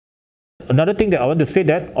another thing that I want to say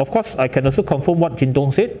that, of course, I can also confirm what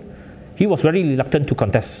Tong said. He was very reluctant to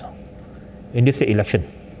contest in this state election.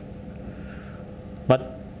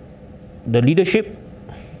 But the leadership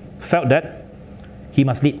felt that he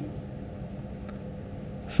must lead.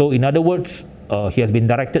 So in other words, he has been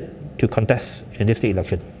directed to contest in this state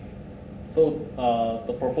election. So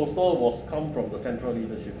the proposal was come from the central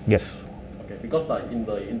leadership? Yes. Okay, because in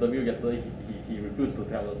the interview yesterday, he refused to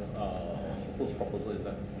tell us whose proposal is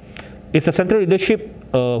that? It's a central leadership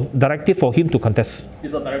directive for him to contest.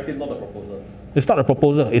 It's a directive, not a proposal? It's not a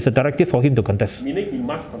proposal, it's a directive for him to contest. Meaning he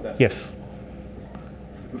must contest? Yes.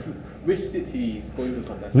 Which seat he is going to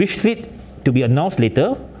contest? Which seat to be announced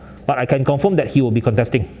later, but I can confirm that he will be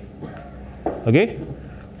contesting. Okay?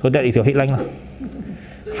 So that is your headline.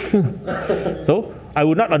 So I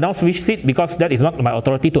will not announce which seat because that is not my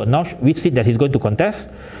authority to announce which seat that he's going to contest.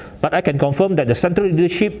 But I can confirm that the central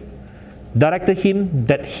leadership directed him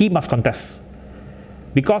that he must contest.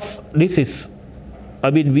 Because this is,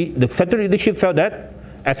 the central leadership felt that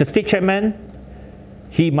as a state chairman,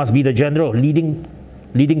 he must be the general leading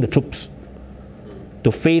the troops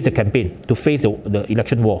to face the campaign, to face the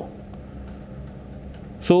election war.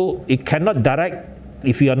 So it cannot direct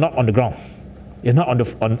if you are not on the ground. You're not on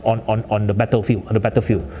the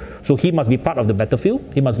battlefield. So he must be part of the battlefield.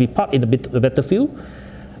 He must be part in the battlefield,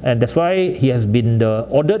 and that's why he has been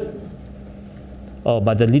ordered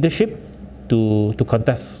by the leadership to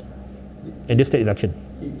contest in this state election.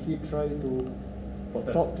 He tried to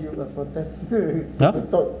protest. talk to you about protest. Huh? To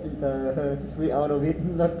talk his way out of it,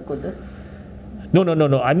 not to contest. No.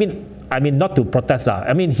 I mean not to protest.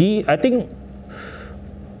 I think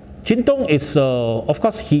Tong is, of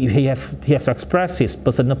course, he has expressed his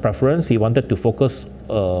personal preference. He wanted to focus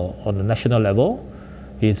on the national level.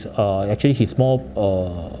 He's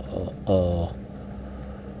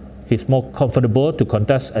more comfortable to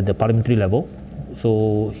contest at the parliamentary level.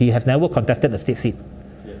 So he has never contested a state seat.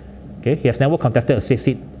 Yes. Okay, he has never contested a state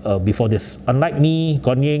seat before this. Unlike me,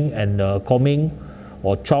 Guan Ying, and Koming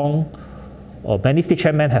or Chong, many state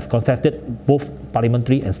chairmen has contested both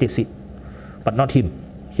parliamentary and state seat, but not him.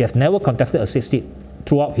 He has never contested a state seat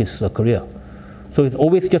throughout his career. So he's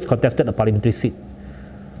always just contested a parliamentary seat.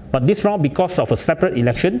 But this round, because of a separate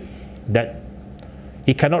election, that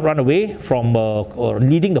he cannot run away from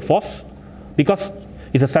leading the force, because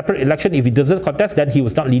it's a separate election. If he doesn't contest, then he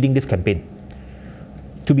was not leading this campaign.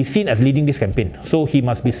 To be seen as leading this campaign. So he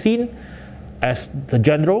must be seen as the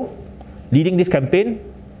general leading this campaign,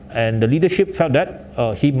 and the leadership felt that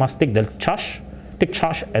he must take charge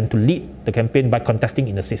and to lead the campaign by contesting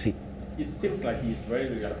in the state seat. It seems like he is very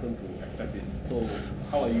reluctant to accept this. So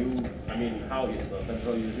how is the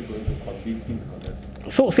central leadership going to convince him to contest?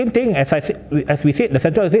 So same thing as we said, the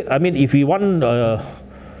central said, if we want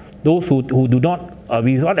those who do not,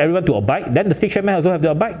 we want everyone to abide, then the state chairman also have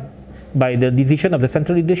to abide by the decision of the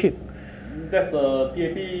central leadership. That's a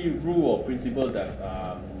DAP rule or principle that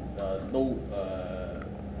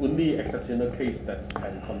only exceptional case that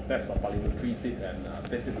can contest a parliamentary seat and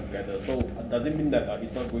state seat together. So does it mean that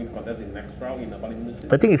he's not going to contest in the next round in a parliamentary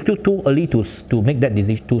seat? I think it's still too early to make that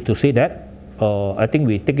decision, to say that. I think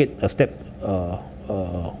we take it a step at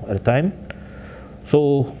a time.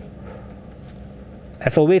 So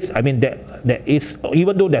as always, there is,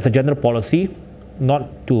 even though there's a general policy not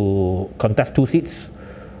to contest two seats,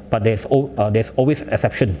 but there's always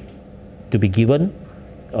exception to be given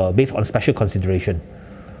based on special consideration.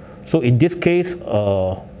 So in this case,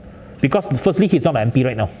 because firstly he's not an MP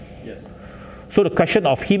right now. Yes. So the question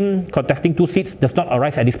of him contesting two seats does not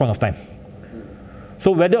arise at this point of time.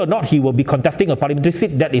 So whether or not he will be contesting a parliamentary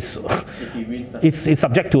seat, that is is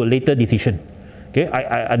subject to a later decision. Okay,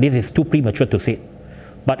 this is too premature to say.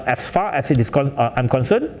 But as far as it is I'm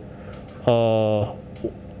concerned, the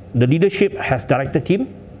leadership has directed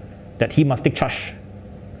him that he must take charge.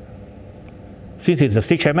 Since he's the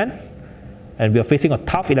state chairman, and we are facing a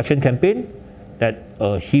tough election campaign, that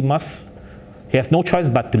he has no choice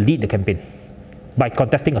but to lead the campaign by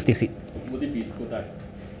contesting a state seat. Would it be Skudai?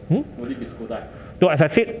 Would it be Skudai? No, as I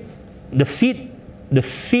said, the seat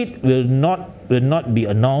will not be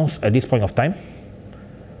announced at this point of time,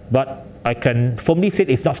 but I can firmly say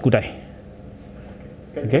it's not Skudai.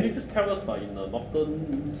 Can you just tell us in the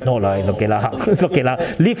northern? No lah, it's okay lah. It's okay lah.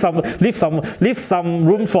 Leave some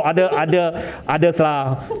room for others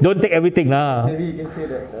lah. Don't take everything lah. Maybe you can say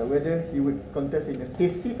that whether he would contest in a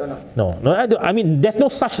safe seat or not. No. There's no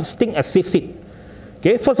such thing as safe seat.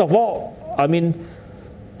 Okay, first of all,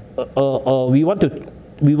 we want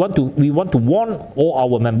to warn all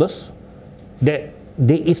our members that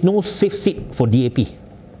there is no safe seat for DAP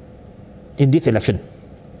in this election.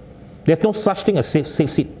 There's no such thing as safe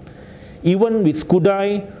seat. even with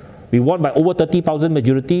Skudai, we won by over 30,000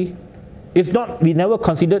 majority. It's not, we never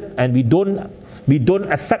considered, and we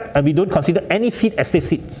don't accept, and we don't consider any seat as safe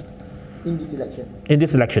seats in this election. In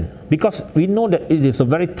this election, because we know that it is a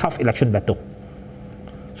very tough election battle.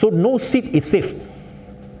 So no seat is safe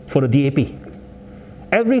for the DAP.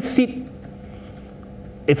 Every seat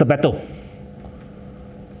is a battle.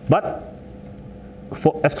 But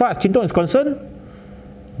as far as Chin Tong is concerned,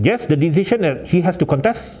 yes, the decision that he has to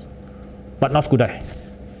contest, but not Skudai.